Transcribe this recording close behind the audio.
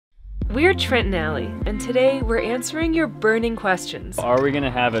We're Trent Allie, and today we're answering your burning questions. Are we gonna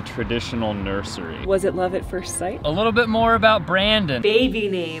have a traditional nursery? Was it love at first sight? A little bit more about Brandon. Baby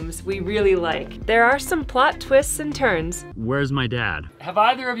names we really like. There are some plot twists and turns. Where's my dad? Have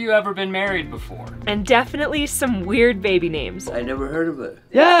either of you ever been married before? And definitely some weird baby names. I never heard of it.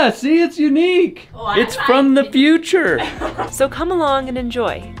 Yeah, see, it's unique. It's from the future. So come along and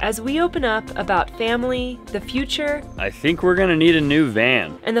enjoy as we open up about family, the future, I think we're gonna need a new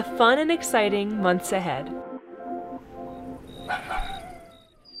van. and the fun and exciting months ahead.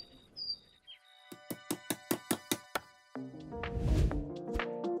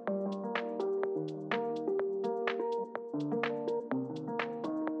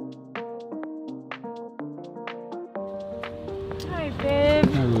 Hi, babe.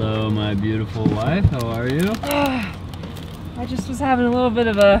 Hello, my beautiful wife. How are you? I just was having a little bit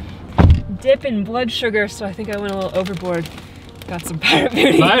of a dip in blood sugar, so I think I went a little overboard. Got some pirate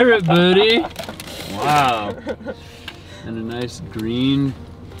booty. Pirate booty. Wow. And a nice green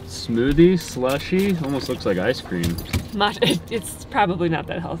smoothie, slushy. Almost looks like ice cream. It's probably not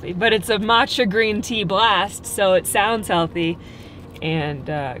that healthy, but it's a matcha green tea blast, so it sounds healthy. And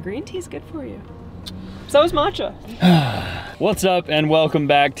green tea is good for you. So is matcha. What's up and welcome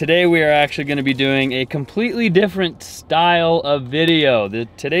back. Today we are actually going to be doing a completely different style of video.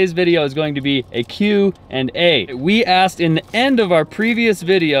 Today's video is going to be a Q&A. We asked in the end of our previous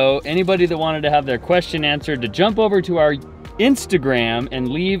video, anybody that wanted to have their question answered to jump over to our Instagram and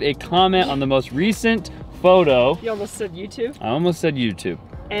leave a comment on the most recent photo. You almost said YouTube? I almost said YouTube.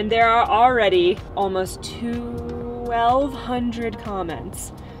 And there are already almost 1,200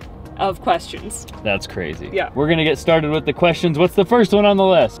 comments of questions. That's crazy. Yeah. We're gonna get started with the questions. What's the first one on the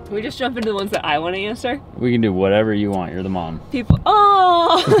list? Can we just jump into the ones that I want to answer? We can do whatever you want. You're the mom. People,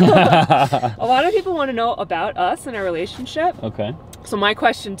 oh! A lot of people want to know about us and our relationship. Okay. So my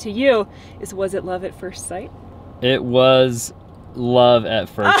question to you is, was it love at first sight? It was love at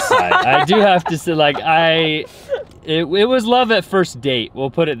first sight. I do have to say, like, it was love at first date.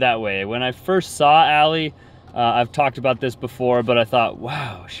 We'll put it that way. When I first saw Allie, I've talked about this before, but I thought,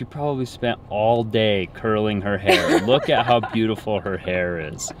 wow, she probably spent all day curling her hair. Look at how beautiful her hair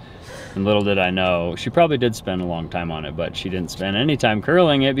is. And little did I know, she probably did spend a long time on it, but she didn't spend any time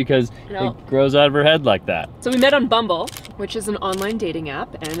curling it because it grows out of her head like that. So we met on Bumble, which is an online dating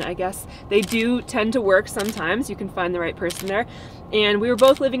app, and I guess they do tend to work sometimes. You can find the right person there. And we were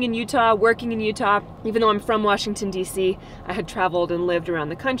both living in Utah, working in Utah. Even though I'm from Washington, D.C., I had traveled and lived around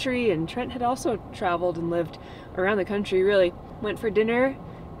the country, and Trent had also traveled and lived around the country, really. Went for dinner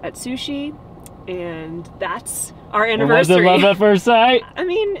at sushi, and that's our anniversary. Was it love at first sight? I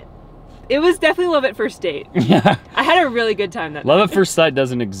mean, it was definitely love at first date. Yeah. I had a really good time that Love night. at first sight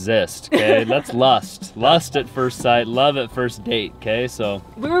doesn't exist, okay? That's lust. Lust at first sight, love at first date, okay? So.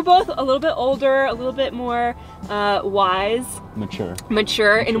 We were both a little bit older, a little bit more wise.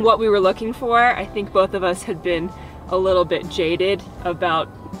 Mature in what we were looking for. I think both of us had been a little bit jaded about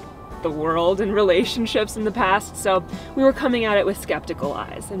the world and relationships in the past, so we were coming at it with skeptical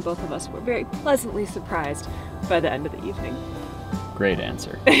eyes, and both of us were very pleasantly surprised by the end of the evening. Great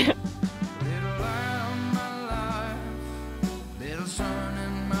answer.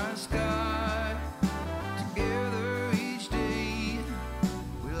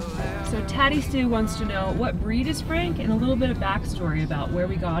 So Tatty Stu wants to know, what breed is Frank, and a little bit of backstory about where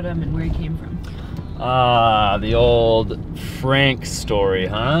we got him and where he came from. Ah, the old Frank story,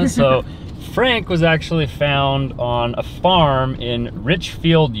 huh? So Frank was actually found on a farm in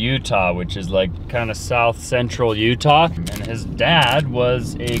Richfield, Utah, which is like kind of south central Utah. And his dad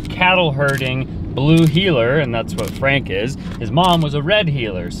was a cattle herding blue heeler, and that's what Frank is. His mom was a red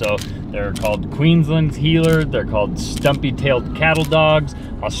heeler, so they're called Queensland's heeler, they're called stumpy-tailed cattle dogs,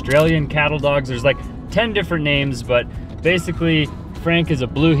 Australian cattle dogs. There's like 10 different names, but basically Frank is a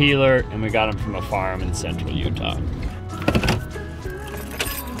blue heeler, and we got him from a farm in central Utah.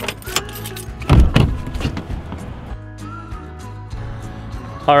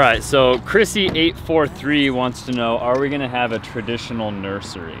 All right, so Chrissy843 wants to know, are we gonna have a traditional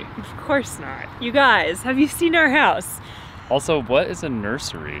nursery? Of course not. You guys, have you seen our house? Also, what is a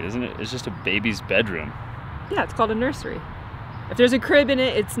nursery? Isn't it? It's just a baby's bedroom. Yeah, it's called a nursery. If there's a crib in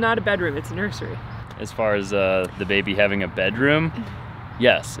it, it's not a bedroom, it's a nursery. As far as the baby having a bedroom,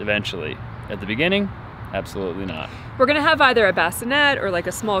 yes, eventually. At the beginning, absolutely not. We're gonna have either a bassinet or like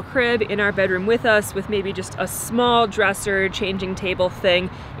a small crib in our bedroom with us, with maybe just a small dresser, changing table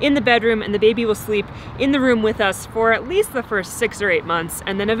thing in the bedroom, and the baby will sleep in the room with us for at least the first 6 or 8 months,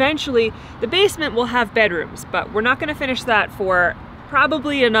 and then eventually the basement will have bedrooms, but we're not gonna finish that for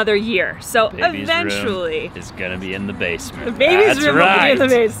probably another year. So Baby's eventually room is gonna be in the basement. the baby's That's room right. will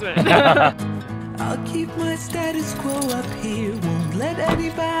be in the basement. I'll keep my status quo up here, won't let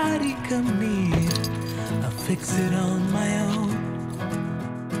anybody come near. I'll fix it on my own.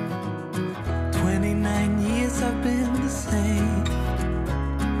 29 years I've been the same,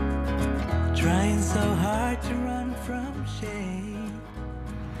 trying so hard to run from shame.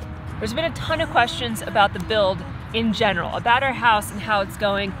 There's been a ton of questions about the build in general, about our house and how it's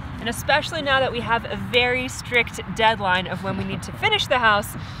going, and especially now that we have a very strict deadline of when we need to finish the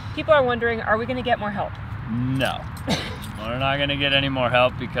house, people are wondering, are we gonna get more help? No, we're not gonna get any more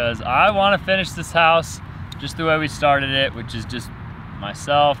help because I wanna finish this house just the way we started it, which is just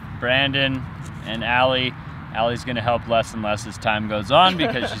myself, Brandon, and Allie. Allie's gonna help less and less as time goes on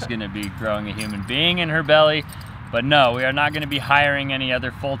because she's gonna be growing a human being in her belly. But no, we are not gonna be hiring any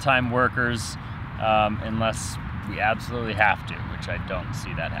other full-time workers unless we absolutely have to, which I don't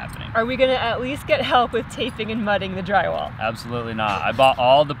see that happening. Are we gonna at least get help with taping and mudding the drywall? Absolutely not. I bought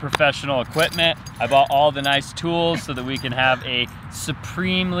all the professional equipment. I bought all the nice tools so that we can have a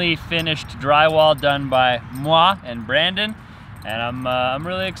supremely finished drywall done by moi and Brandon. And I'm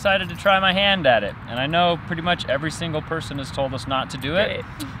really excited to try my hand at it. And I know pretty much every single person has told us not to do it.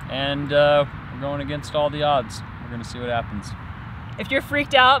 Great. And we're going against all the odds. We're gonna see what happens. If you're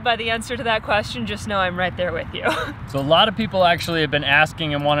freaked out by the answer to that question, just know I'm right there with you. So a lot of people actually have been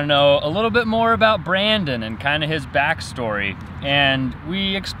asking and want to know a little bit more about Brandon and kind of his backstory. And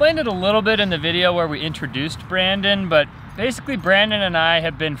we explained it a little bit in the video where we introduced Brandon, but basically Brandon and I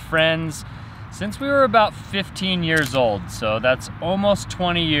have been friends since we were about 15 years old. So that's almost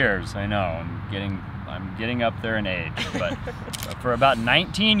 20 years. I know, I'm getting up there in age, but for about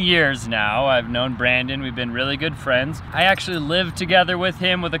 19 years now, I've known Brandon. We've been really good friends. I actually lived together with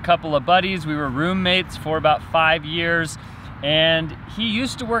him with a couple of buddies. We were roommates for about 5 years, and he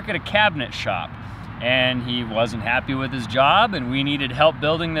used to work at a cabinet shop, and he wasn't happy with his job, and we needed help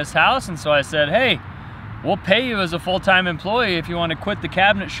building this house, and so I said, hey, we'll pay you as a full-time employee if you want to quit the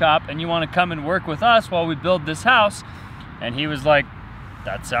cabinet shop and you want to come and work with us while we build this house. And he was like,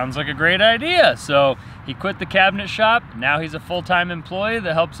 that sounds like a great idea. So he quit the cabinet shop. Now he's a full-time employee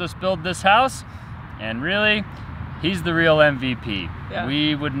that helps us build this house. And really, he's the real MVP. Yeah.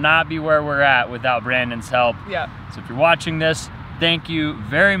 We would not be where we're at without Brandon's help. Yeah. So if you're watching this, thank you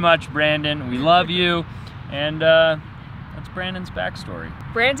very much, Brandon. We love you. And that's Brandon's backstory.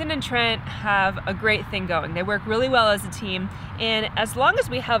 Brandon and Trent have a great thing going. They work really well as a team, and as long as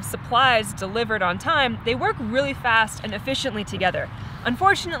we have supplies delivered on time, they work really fast and efficiently together.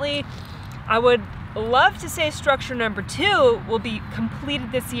 Unfortunately, I would love to say structure number 2 will be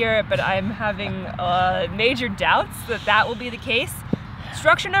completed this year, but I'm having major doubts that that will be the case.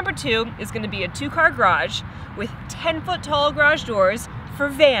 Structure number 2 is going to be a 2-car garage with 10-foot tall garage doors for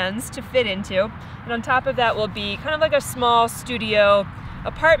vans to fit into. And on top of that will be kind of like a small studio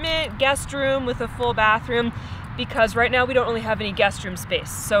apartment, guest room with a full bathroom, because right now we don't really have any guest room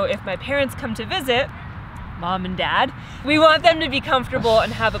space. So if my parents come to visit, Mom and Dad, we want them to be comfortable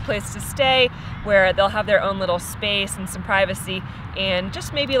and have a place to stay where they'll have their own little space and some privacy, and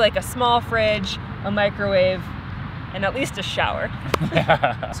just maybe like a small fridge, a microwave, and at least a shower.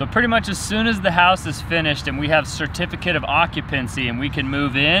 So pretty much as soon as the house is finished and we have certificate of occupancy and we can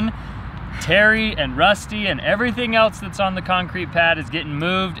move in, Terry and Rusty and everything else that's on the concrete pad is getting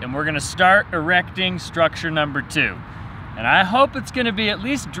moved, and we're gonna start erecting structure number 2. And I hope it's gonna be at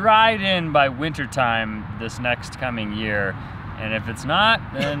least dried in by wintertime this next coming year. And if it's not,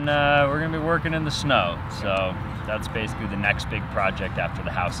 then we're gonna be working in the snow. So that's basically the next big project after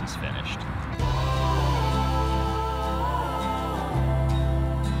the house is finished.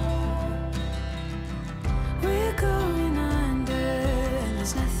 We're going under, and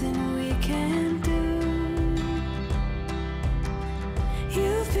there's nothing we can do.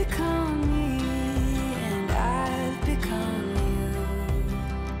 You've become me, and I've become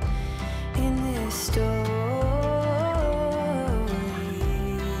you in this story.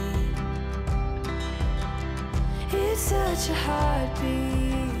 It's such a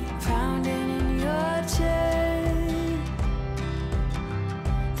heartbeat pounding in your chest.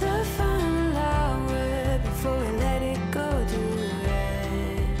 The final hour before we let it go to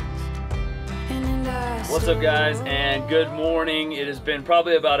rest. And in our What's up, guys, and good morning. It has been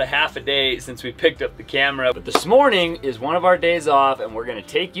probably about a half a day since we picked up the camera, but this morning is one of our days off, and we're gonna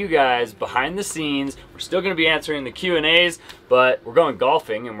take you guys behind the scenes. We're still gonna be answering the Q&As, but we're going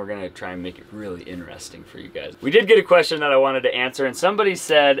golfing, and we're gonna try and make it really interesting for you guys. We did get a question that I wanted to answer, and somebody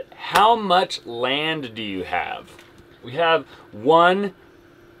said, how much land do you have? We have 1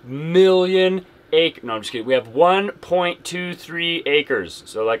 million acre, no, I'm just kidding. We have 1.23 acres.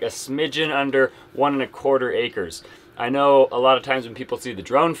 So like a smidgen under 1.25 acres. I know a lot of times when people see the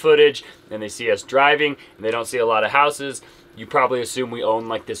drone footage and they see us driving and they don't see a lot of houses, you probably assume we own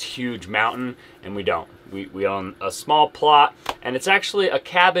like this huge mountain, and we don't. We own a small plot, and it's actually a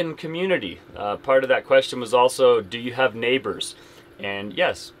cabin community. Part of that question was also, do you have neighbors? And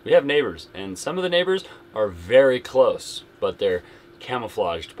yes, we have neighbors, and some of the neighbors are very close, but they're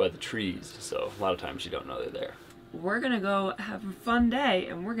camouflaged by the trees, so a lot of times you don't know they're there. We're gonna go have a fun day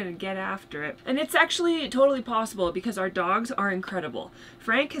and we're gonna get after it. And it's actually totally possible because our dogs are incredible.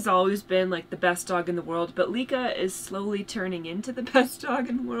 Frank has always been like the best dog in the world, but Lika is slowly turning into the best dog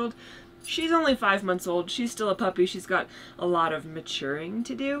in the world. She's only 5 months old. She's still a puppy. She's got a lot of maturing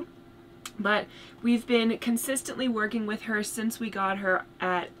to do. But we've been consistently working with her since we got her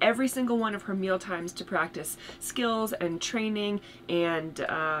at every single one of her meal times to practice skills and training, and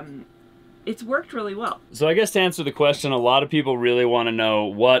it's worked really well. So I guess to answer the question, a lot of people really want to know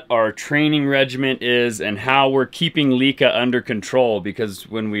what our training regimen is and how we're keeping Lika under control, because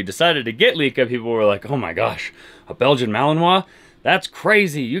when we decided to get Lika, people were like, oh my gosh, a Belgian Malinois? That's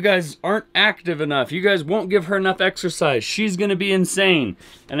crazy. You guys aren't active enough. You guys won't give her enough exercise. She's gonna be insane.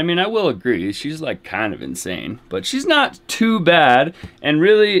 And I mean, I will agree, she's like kind of insane, but she's not too bad. And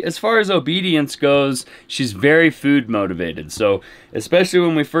really, as far as obedience goes, she's very food motivated. So especially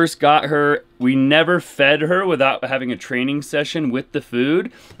when we first got her, we never fed her without having a training session with the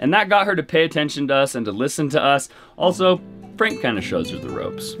food. And that got her to pay attention to us and to listen to us. Also, Frank kind of shows her the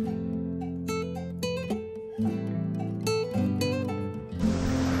ropes.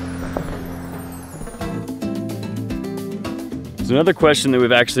 So another question that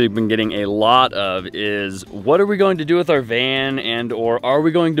we've actually been getting a lot of is, what are we going to do with our van, and or are we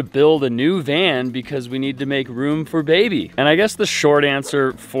going to build a new van because we need to make room for baby? And I guess the short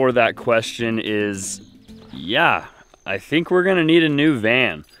answer for that question is, yeah, I think we're gonna need a new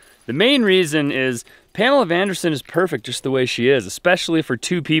van. The main reason is Pamela Vanderson is perfect just the way she is, especially for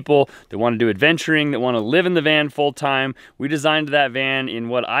two people that want to do adventuring, that want to live in the van full time. We designed that van in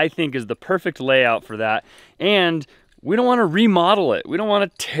what I think is the perfect layout for that, and we don't want to remodel it. We don't want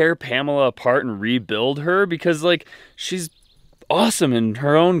to tear Pamela apart and rebuild her, because like, she's awesome in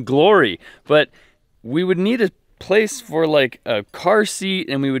her own glory. But we would need a place for like a car seat,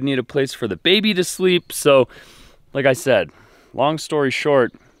 and we would need a place for the baby to sleep. So like I said, long story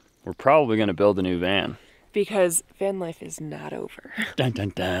short, we're probably going to build a new van. Because van life is not over. Dun,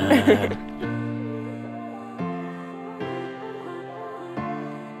 dun, dun.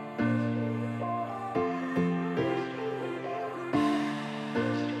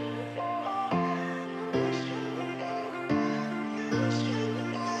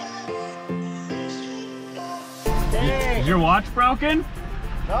 Is your watch broken?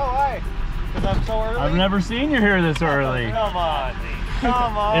 No, why? Because I'm so early? I've never seen you here this early. Come on.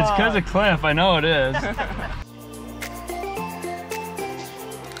 Come on. It's because of Cliff, I know it is.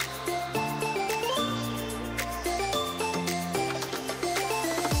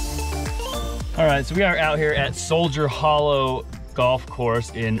 All right, so we are out here at Soldier Hollow Golf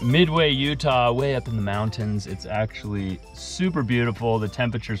Course in Midway, Utah, way up in the mountains. It's actually super beautiful. The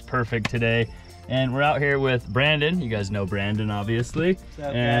temperature's perfect today. And we're out here with Brandon. You guys know Brandon, obviously. What's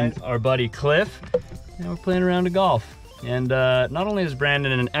up, and guys? our buddy Cliff. And we're playing around of golf. And not only is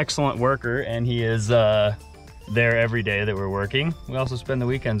Brandon an excellent worker, and he is there every day that we're working, we also spend the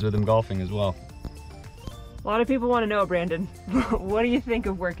weekends with him golfing as well. A lot of people want to know, Brandon, what do you think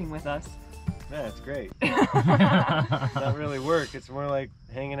of working with us? Yeah, it's great. It's not really work. It's more like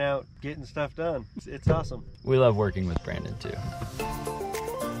hanging out, getting stuff done. It's awesome. We love working with Brandon too.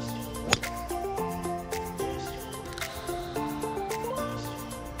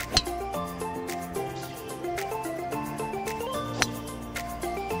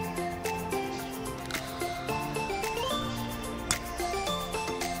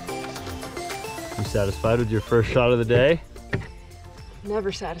 You satisfied with your first shot of the day?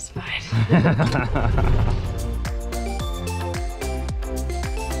 Never satisfied.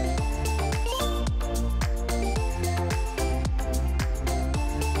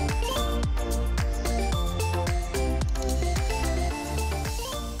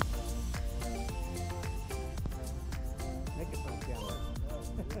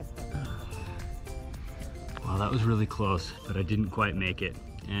 Wow, that was really close, but I didn't quite make it.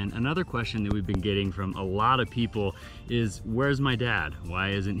 And another question that we've been getting from a lot of people is, where's my dad? Why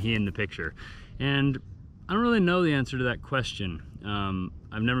isn't he in the picture? And I don't really know the answer to that question.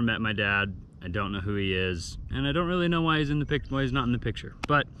 I've never met my dad. I don't know who he is, and I don't really know why he's in the picture, why he's not in the picture.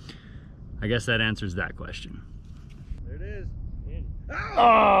 But I guess that answers that question. There it is. In.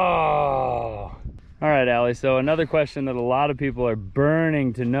 Oh! All right, Allie, so another question that a lot of people are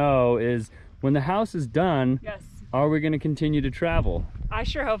burning to know is, when the house is done, Yes. Are we going to continue to travel? I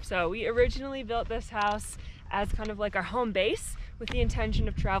sure hope so. We originally built this house as kind of like our home base, with the intention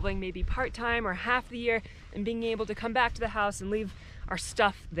of traveling maybe part-time or half the year and being able to come back to the house and leave our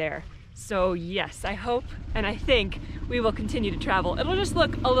stuff there. So yes, I hope and I think we will continue to travel. It'll just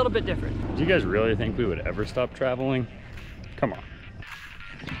look a little bit different. Do you guys really think we would ever stop traveling? Come on.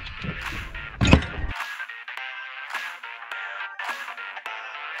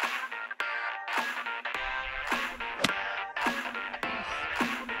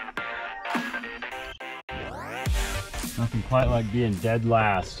 Nothing quite like being dead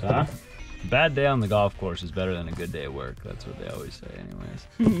last, huh? A bad day on the golf course is better than a good day at work. That's what they always say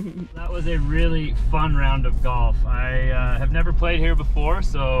anyways. That was a really fun round of golf. I have never played here before,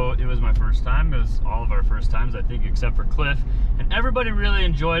 so it was my first time. It was all of our first times, I think, except for Cliff. And everybody really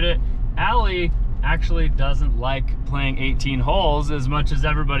enjoyed it. Allie actually doesn't like playing 18 holes as much as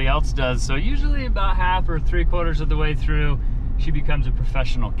everybody else does. So usually about half or 3/4 of the way through, she becomes a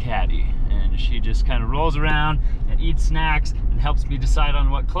professional caddy, and she just kind of rolls around and eats snacks and helps me decide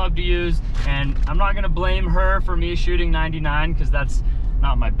on what club to use. And I'm not gonna blame her for me shooting 99, because that's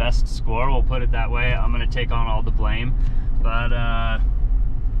not my best score, we'll put it that way. I'm gonna take on all the blame, but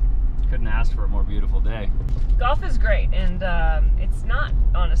couldn't ask for a more beautiful day. Golf is great, and it's not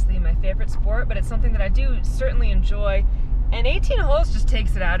honestly my favorite sport, but it's something that I do certainly enjoy. And 18 holes just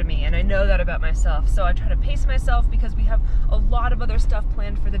takes it out of me, and I know that about myself. So I try to pace myself because we have a lot of other stuff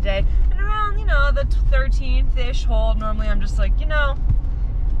planned for the day. And around, you know, the 13th-ish hole, normally I'm just like, you know,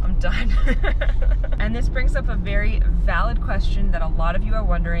 I'm done. And this brings up a very valid question that a lot of you are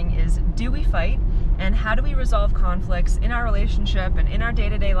wondering is, do we fight? And how do we resolve conflicts in our relationship and in our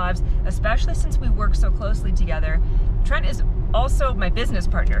day-to-day lives, especially since we work so closely together? Trent is also my business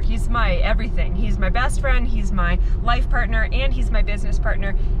partner. He's my everything. He's my best friend, he's my life partner, and he's my business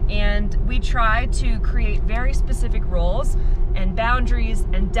partner. And we try to create very specific roles and boundaries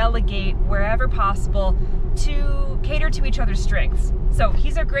and delegate wherever possible to cater to each other's strengths. So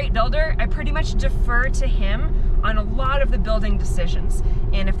he's a great builder. I pretty much defer to him on a lot of the building decisions.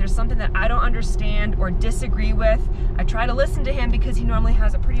 And if there's something that I don't understand or disagree with, I try to listen to him because he normally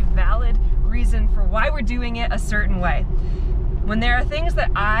has a pretty valid reason for why we're doing it a certain way. When there are things that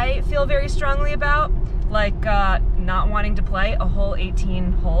I feel very strongly about, like not wanting to play a whole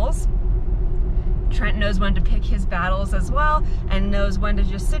 18 holes, Trent knows when to pick his battles as well, and knows when to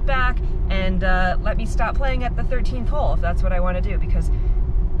just sit back and let me stop playing at the 13th hole if that's what I want to do, because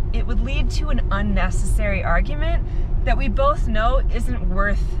it would lead to an unnecessary argument that we both know isn't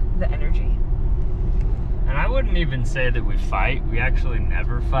worth the energy. And I wouldn't even say that we fight. We actually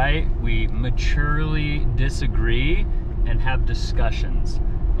never fight. We maturely disagree and have discussions.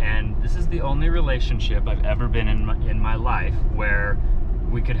 And this is the only relationship I've ever been in my life where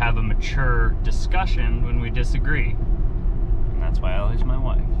we could have a mature discussion when we disagree. And that's why Allie's my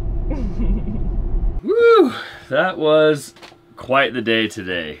wife. Woo! That was quite the day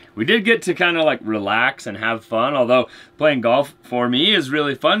today. We did get to kind of like relax and have fun, although playing golf for me is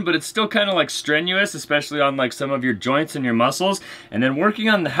really fun, but it's still kind of like strenuous, especially on like some of your joints and your muscles. And then working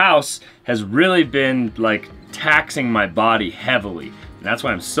on the house has really been like taxing my body heavily. And that's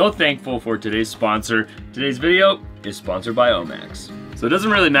why I'm so thankful for today's sponsor. Today's video is sponsored by OMAX. So it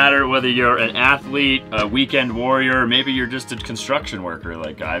doesn't really matter whether you're an athlete, a weekend warrior, or maybe you're just a construction worker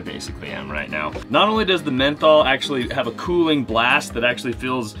like I basically am right now. Not only does the menthol actually have a cooling blast that actually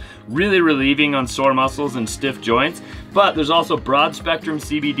feels really relieving on sore muscles and stiff joints, but there's also broad spectrum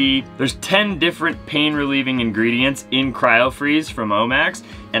CBD. There's 10 different pain relieving ingredients in Cryofreeze from OMAX,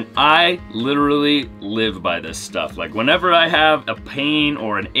 and I literally live by this stuff. Like whenever I have a pain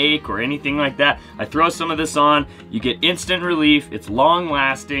or an ache or anything like that, I throw some of this on. You get instant relief. It's long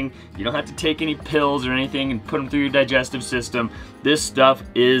lasting. You don't have to take any pills or anything and put them through your digestive system. This stuff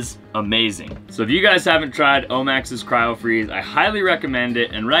is amazing. So if you guys haven't tried OMAX's Cryofreeze, I highly recommend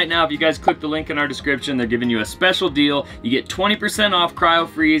it. And right now, if you guys click the link in our description, they're giving you a special deal. You get 20% off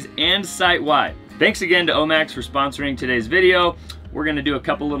Cryofreeze and site-wide. Thanks again to OMAX for sponsoring today's video. We're gonna do a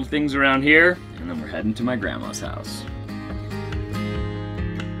couple little things around here, and then we're heading to my grandma's house.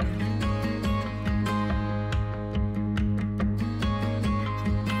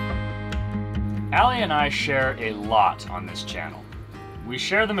 Allie and I share a lot on this channel. We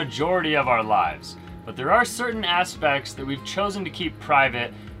share the majority of our lives, but there are certain aspects that we've chosen to keep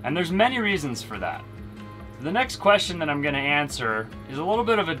private, and there's many reasons for that. The next question that I'm going to answer is a little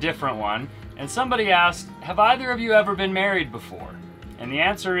bit of a different one, and somebody asked, have either of you ever been married before? And the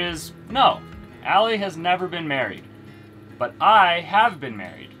answer is no. Allie has never been married, but I have been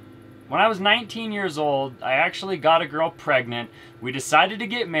married. When I was 19 years old, I actually got a girl pregnant. We decided to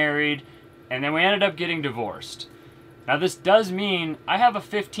get married, and then we ended up getting divorced. Now this does mean I have a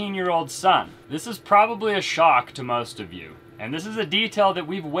 15-year-old son. This is probably a shock to most of you. And this is a detail that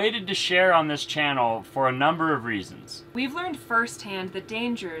we've waited to share on this channel for a number of reasons. We've learned firsthand the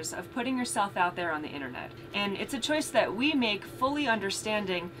dangers of putting yourself out there on the internet. And it's a choice that we make fully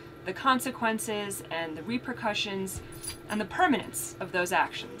understanding the consequences and the repercussions and the permanence of those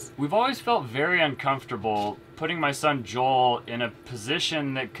actions. We've always felt very uncomfortable putting my son Joel in a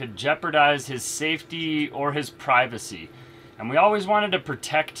position that could jeopardize his safety or his privacy. And we always wanted to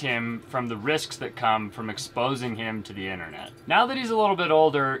protect him from the risks that come from exposing him to the internet. Now that he's a little bit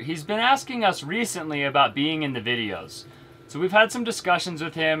older, he's been asking us recently about being in the videos. So we've had some discussions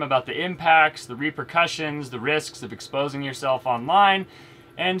with him about the impacts, the repercussions, the risks of exposing yourself online.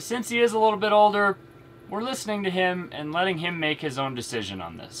 And since he is a little bit older, we're listening to him and letting him make his own decision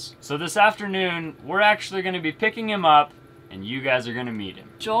on this. So this afternoon, we're actually going to be picking him up, and you guys are gonna meet him.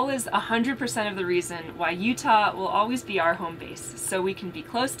 Joel is 100% of the reason why Utah will always be our home base, so we can be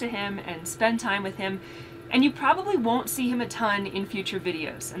close to him and spend time with him. And you probably won't see him a ton in future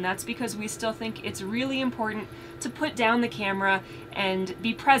videos, and that's because we still think it's really important to put down the camera and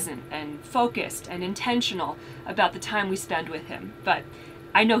be present and focused and intentional about the time we spend with him. But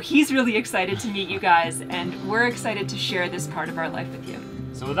I know he's really excited to meet you guys, and we're excited to share this part of our life with you.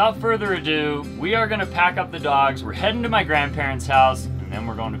 So without further ado, we are gonna pack up the dogs, we're heading to my grandparents' house, and then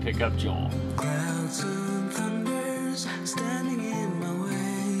we're going to pick up Joel. Clouds and thunders standing in my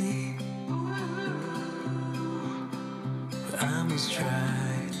way, but I must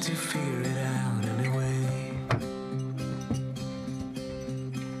try to figure it out anyway.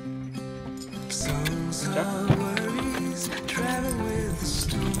 Songs of worries travel with the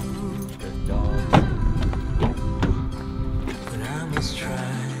storm, but I must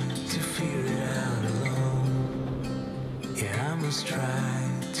try to figure it out alone. Yeah, I must try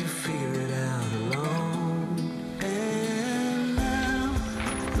to figure it out alone. And now,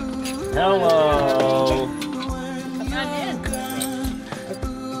 Hello. when you're gone,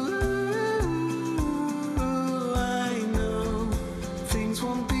 I know things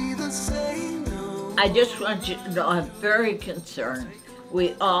won't be the same. No. I just want you to know I'm very concerned.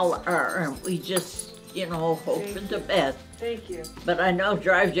 We all are, and we just, you know, hope for the best. Thank you. But I know it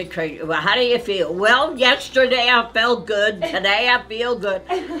drives you crazy. Well, how do you feel? Well, yesterday I felt good. Today I feel good.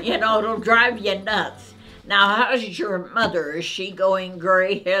 You know, it'll drive you nuts. Now, how's your mother? Is she going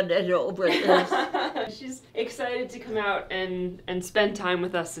gray-headed over this? She's excited to come out and spend time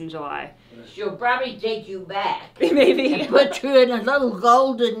with us in July. She'll probably take you back Maybe. and put you in a little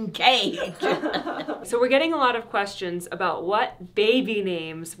golden cage. So we're getting a lot of questions about what baby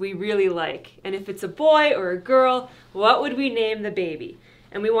names we really like. And if it's a boy or a girl, what would we name the baby?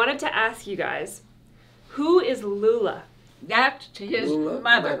 And we wanted to ask you guys, who is Lula? That's his Lula,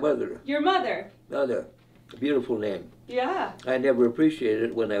 mother. my mother. Your mother. Mother. A beautiful name. Yeah. I never appreciated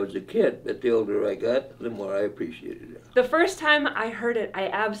it when I was a kid, but the older I got, the more I appreciated it. The first time I heard it, I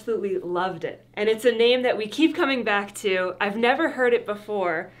absolutely loved it. And it's a name that we keep coming back to. I've never heard it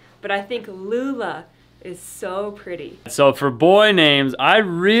before, but I think Lula is so pretty. So for boy names, I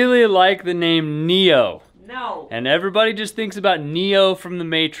really like the name Neo. No. And everybody just thinks about Neo from the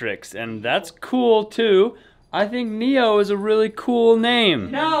Matrix, and that's cool too. I think Neo is a really cool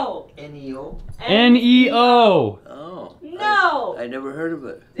name. No. N-E-O? N-E-O. Oh. No. I never heard of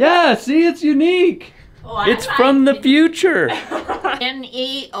it. Yeah, see, it's unique. Oh, I It's like from the it. future.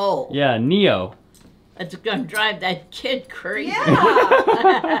 N-E-O. Yeah, Neo. It's gonna drive that kid crazy.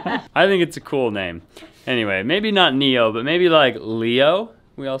 I think it's a cool name. Anyway, maybe not Neo, but maybe like Leo.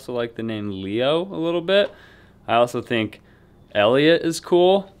 We also like the name Leo a little bit. I also think Elliot is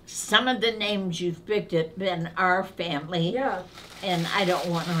cool. Some of the names you've picked have been our family, Yeah. and I don't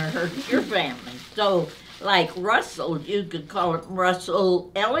want to hurt your family. So, like Russell, you could call him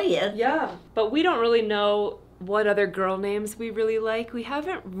Russell Elliott. Yeah. But we don't really know what other girl names we really like. We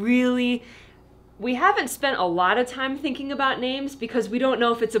haven't spent a lot of time thinking about names because we don't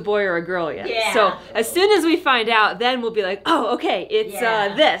know if it's a boy or a girl yet. Yeah. So as soon as we find out, then we'll be like, oh, okay, it's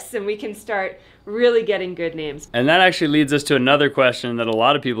Yeah. this, and we can start really getting good names. And that actually leads us to another question that a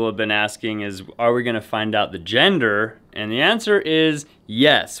lot of people have been asking is, are we gonna find out the gender? And the answer is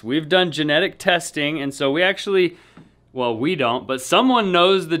yes. We've done genetic testing, and so we actually, well, we don't, but someone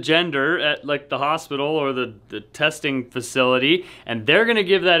knows the gender at like the hospital or the testing facility, and they're gonna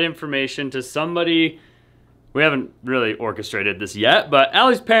give that information to somebody. We haven't really orchestrated this yet, but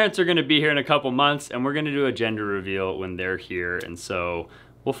Allie's parents are gonna be here in a couple months, and we're gonna do a gender reveal when they're here, and so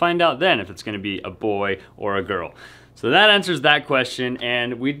we'll find out then if it's gonna be a boy or a girl. So that answers that question,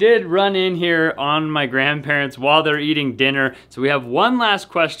 and we did run in here on my grandparents while they're eating dinner, so we have one last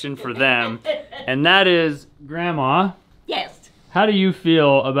question for them, and that is, Grandma, Yes, how do you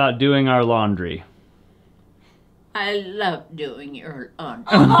feel about doing our laundry? I love doing your laundry.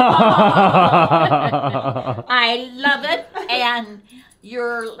 I love it, and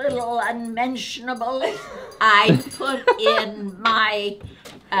your little unmentionables I put in my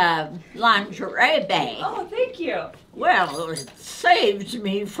lingerie bag. Oh, thank you. Well, it saves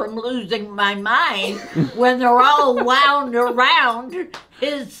me from losing my mind when they're all wound around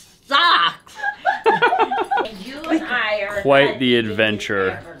his socks. You and I are Quite the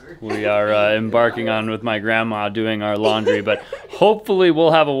adventure we are embarking on with my grandma doing our laundry, but hopefully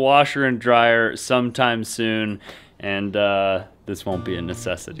we'll have a washer and dryer sometime soon, and this won't be a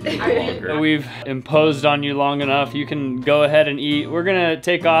necessity any longer. We've imposed on you long enough. You can go ahead and eat. We're gonna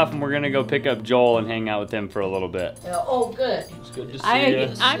take off and we're gonna go pick up Joel and hang out with him for a little bit. Oh, good. It's good to see you.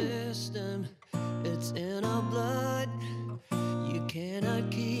 It's in our blood. You cannot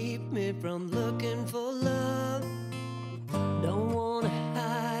keep me from looking for love. Don't wanna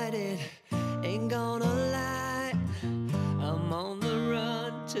hide it, ain't gonna lie. I'm on the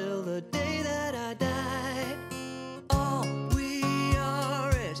run till the day that I die. All we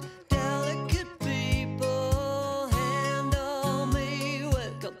are is delicate people. Handle me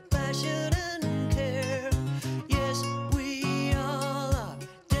with compassion and care. Yes, we all are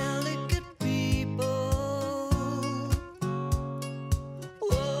delicate people.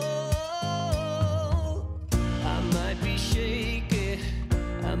 Whoa, I might be shaky,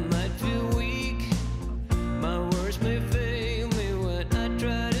 I might feel weak. My words may fail me when I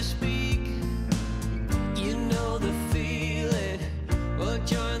try to speak. You know the feeling, well,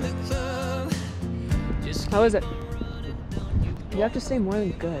 join the club. Just How is it? You have to say more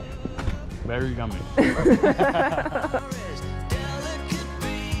than good. Very yummy. delicate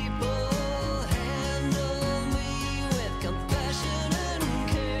people. Handle me with compassion and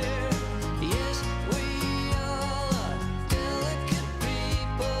care. Yes, we all are delicate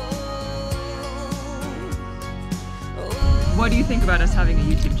people. What do you think about us having a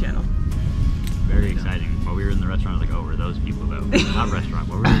YouTube channel? Very exciting. While we were in the restaurant, I was like, oh, we're those people though. Not restaurant,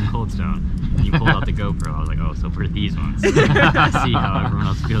 but we were in Cold Stone. And you pulled out the GoPro. I was like, oh, so we're these ones. See how everyone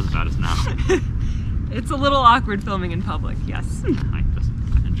else feels about us now. It's a little awkward filming in public, yes.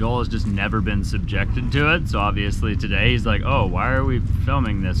 And Joel has just never been subjected to it, so obviously today he's like, oh, why are we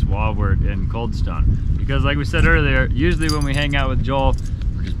filming this while we're in Cold Stone? Because like we said earlier, usually when we hang out with Joel,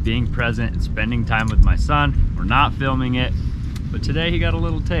 we're just being present and spending time with my son. We're not filming it, but today he got a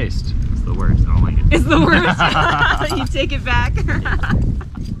little taste. It's the worst. I don't like it. It's the worst. You take it back.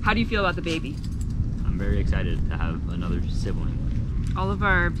 How do you feel about the baby? I'm very excited to have another sibling. All of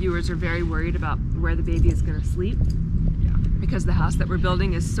our viewers are very worried about where the baby is gonna sleep. Yeah. Because the house that we're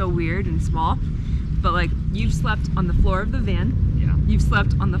building is so weird and small. But like, you've slept on the floor of the van. Yeah. You've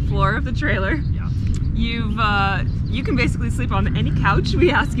slept on the floor of the trailer. Yeah. You can basically sleep on any couch we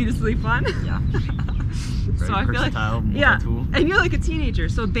ask you to sleep on. Yeah. Very So I feel like, versatile, yeah, multi-tool. and you're like a teenager,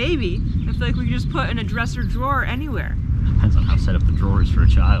 so baby, I feel like we could just put in a dresser drawer anywhere. Depends on how set up the drawers for a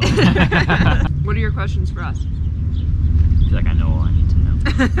child. I What are your questions for us? feel like I know all I need to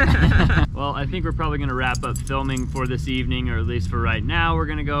know. Well, I think we're probably gonna wrap up filming for this evening, or at least for right now. We're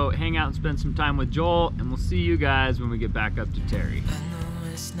gonna go hang out and spend some time with Joel, and we'll see you guys when we get back up to Terry. I know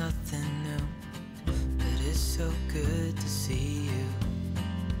it's nothing new, but it's so good to see you.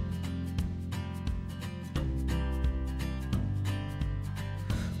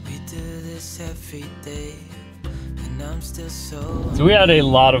 We do this every day, and I'm still so. So we had a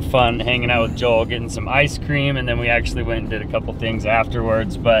lot of fun hanging out with Joel, getting some ice cream, and then we actually went and did a couple things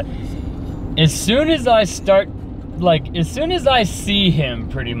afterwards. But as soon as I see him,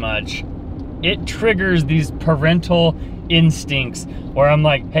 pretty much, it triggers these parental instincts where I'm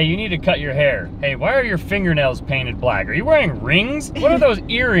like, hey, you need to cut your hair. Hey, why are your fingernails painted black? Are you wearing rings? What are those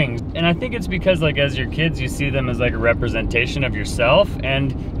earrings? And I think it's because like as your kids, you see them as like a representation of yourself,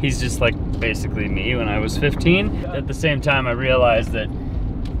 and he's just like basically me when I was 15. At the same time, I realized that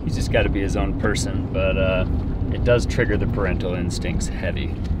he's just got to be his own person, but it does trigger the parental instincts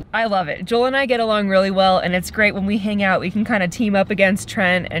heavy. I love it. Joel and I get along really well, and it's great when we hang out. We can kind of team up against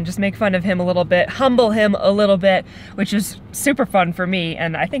Trent and just make fun of him a little bit, humble him a little bit, which is super fun for me,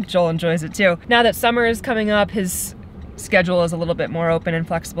 and I think Joel enjoys it too. Now that summer is coming up, his schedule is a little bit more open and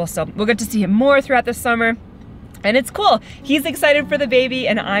flexible, so we'll get to see him more throughout the summer. And it's cool. He's excited for the baby,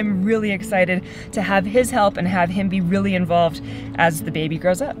 and I'm really excited to have his help and have him be really involved as the baby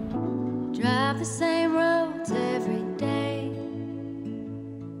grows up. Drive the same roads every day.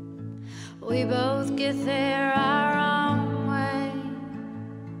 We both get there our own way.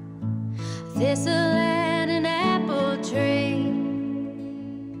 Thistle and an apple tree,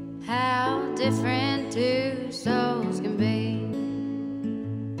 how different two souls can be.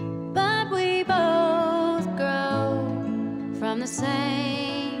 But we both grow from the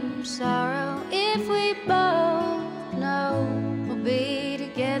same sorrow. If we both know we'll be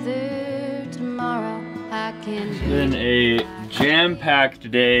together tomorrow, I can It's been a jam-packed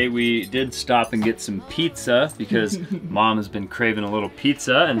day. We did stop and get some pizza because Mom has been craving a little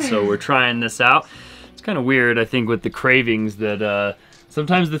pizza, and so we're trying this out. It's kind of weird, I think, with the cravings that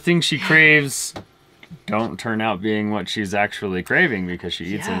sometimes the things she craves don't turn out being what she's actually craving because she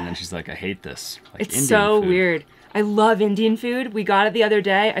eats it and then she's like, I hate this. Like It's Indian so food. weird. I love Indian food. We got it the other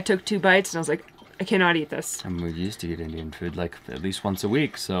day. I took 2 bites and I was like, I cannot eat this. And we used to eat Indian food like at least once a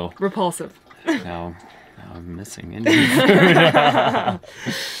week, so Repulsive. now I'm missing Indian food.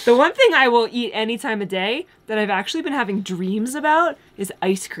 The one thing I will eat any time of day that I've actually been having dreams about is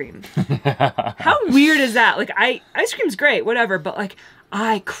ice cream. How weird is that? Like, ice cream's great, whatever, but like,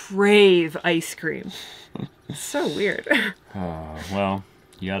 I crave ice cream. It's so weird. Oh, well,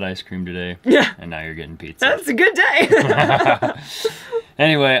 you got ice cream today. Yeah. And now you're getting pizza. That's a good day.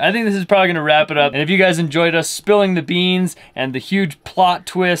 Anyway, I think this is probably gonna wrap it up. And if you guys enjoyed us spilling the beans and the huge plot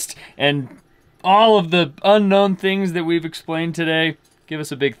twist and all of the unknown things that we've explained today, give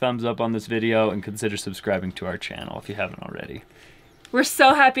us a big thumbs up on this video and consider subscribing to our channel if you haven't already. We're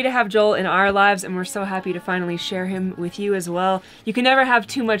so happy to have Joel in our lives, and we're so happy to finally share him with you as well. You can never have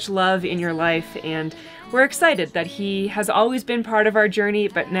too much love in your life, and we're excited that he has always been part of our journey,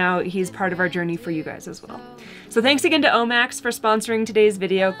 but now he's part of our journey for you guys as well. So thanks again to OMAX for sponsoring today's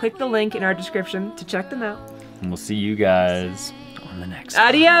video. Click the link in our description to check them out. And we'll see you guys on the next one.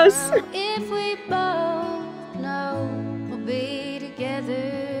 Adios! If we both know we'll be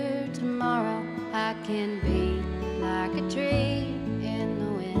together tomorrow, I can be like a tree in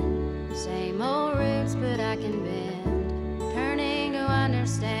the wind. Same old roots, but I can bend, turning to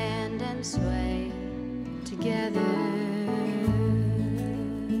understand and sway together.